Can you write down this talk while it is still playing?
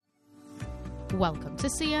Welcome to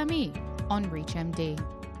CME on ReachMD.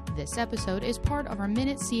 This episode is part of our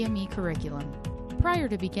Minute CME curriculum. Prior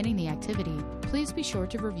to beginning the activity, please be sure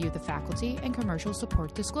to review the faculty and commercial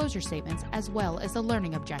support disclosure statements as well as the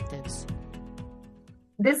learning objectives.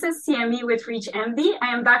 This is CME with ReachMD.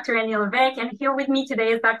 I am Dr. Annie Levesque, and here with me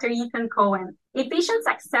today is Dr. Ethan Cowan. A patient's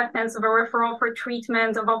acceptance of a referral for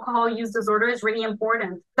treatment of alcohol use disorder is really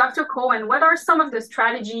important. Dr. Cowan, what are some of the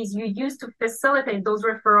strategies you use to facilitate those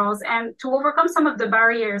referrals and to overcome some of the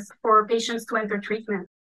barriers for patients to enter treatment?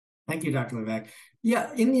 Thank you, Dr. Levesque.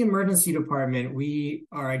 Yeah, in the emergency department, we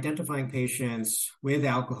are identifying patients with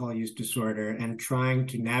alcohol use disorder and trying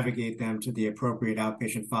to navigate them to the appropriate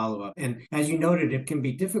outpatient follow-up. And as you noted, it can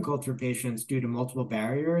be difficult for patients due to multiple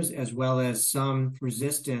barriers, as well as some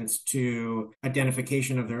resistance to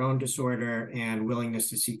identification of their own disorder and willingness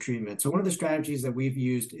to seek treatment. So one of the strategies that we've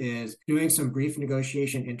used is doing some brief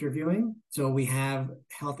negotiation interviewing. So we have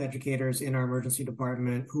health educators in our emergency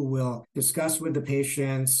department who will discuss with the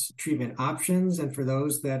patients treatment options, and for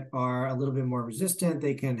those that are a little bit more resistant,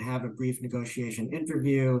 they can have a brief negotiation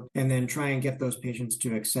interview and then try and get those patients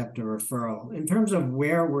to accept a referral. In terms of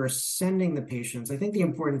where we're sending the patients, I think the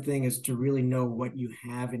important thing is to really know what you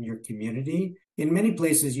have in your community. In many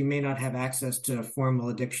places, you may not have access to formal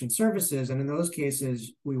addiction services. And in those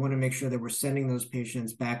cases, we want to make sure that we're sending those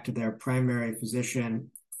patients back to their primary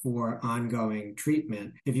physician for ongoing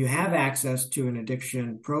treatment. If you have access to an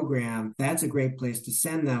addiction program, that's a great place to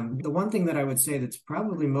send them. The one thing that I would say that's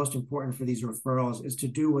probably most important for these referrals is to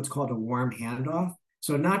do what's called a warm handoff.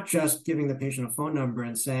 So not just giving the patient a phone number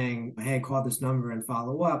and saying, hey, call this number and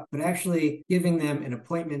follow up, but actually giving them an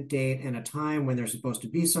appointment date and a time when they're supposed to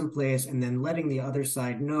be someplace, and then letting the other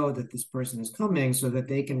side know that this person is coming so that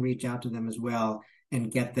they can reach out to them as well and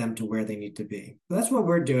get them to where they need to be. So that's what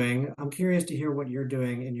we're doing. I'm curious to hear what you're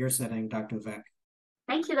doing in your setting, Dr. Levesque.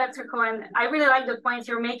 Thank you, Dr. Cowan. I really like the point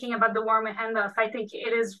you're making about the warm handoff. I think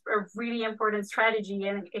it is a really important strategy,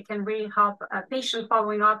 and it can really help a patient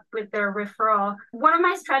following up with their referral. One of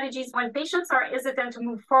my strategies when patients are hesitant to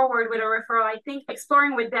move forward with a referral, I think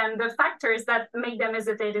exploring with them the factors that make them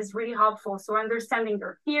hesitate is really helpful. So understanding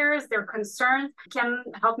their fears, their concerns can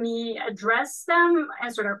help me address them,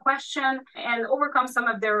 answer their question, and overcome some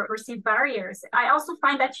of their perceived barriers. I also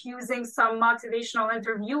find that using some motivational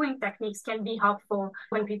interviewing techniques can be helpful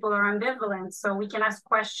when people are ambivalent. So we can ask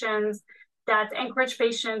questions that encourage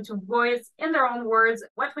patients to voice in their own words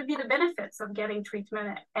what would be the benefits of getting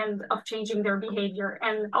treatment and of changing their behavior,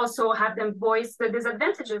 and also have them voice the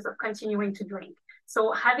disadvantages of continuing to drink.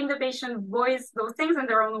 So having the patient voice those things in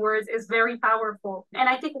their own words is very powerful. And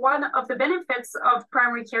I think one of the benefits of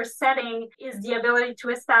primary care setting is the ability to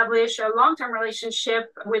establish a long-term relationship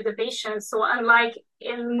with the patient. So unlike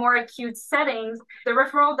in more acute settings, the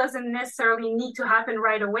referral doesn't necessarily need to happen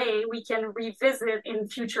right away. We can revisit in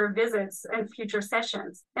future visits and future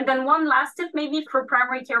sessions. And then one last tip maybe for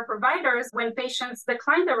primary care providers when patients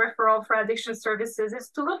decline the referral for addiction services is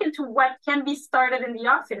to look into what can be started in the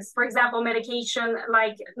office. For example, medication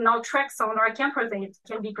like naltrexone or camprosate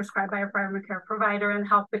can be prescribed by a primary care provider and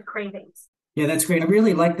help with cravings. Yeah, that's great. I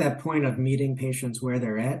really like that point of meeting patients where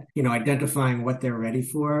they're at, identifying what they're ready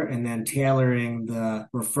for and then tailoring the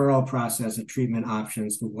referral process and treatment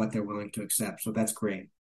options to what they're willing to accept. So that's great.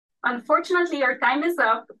 Unfortunately, our time is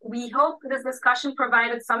up. We hope this discussion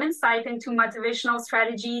provided some insight into motivational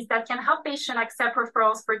strategies that can help patients accept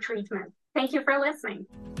referrals for treatment. Thank you for listening.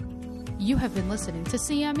 You have been listening to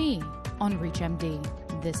CME on ReachMD.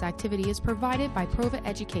 This activity is provided by Prova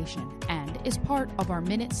Education and is part of our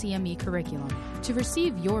Minute CME curriculum. To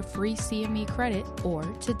receive your free CME credit or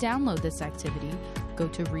to download this activity, go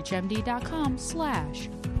to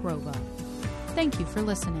reachmd.com/Prova. Thank you for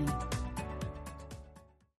listening.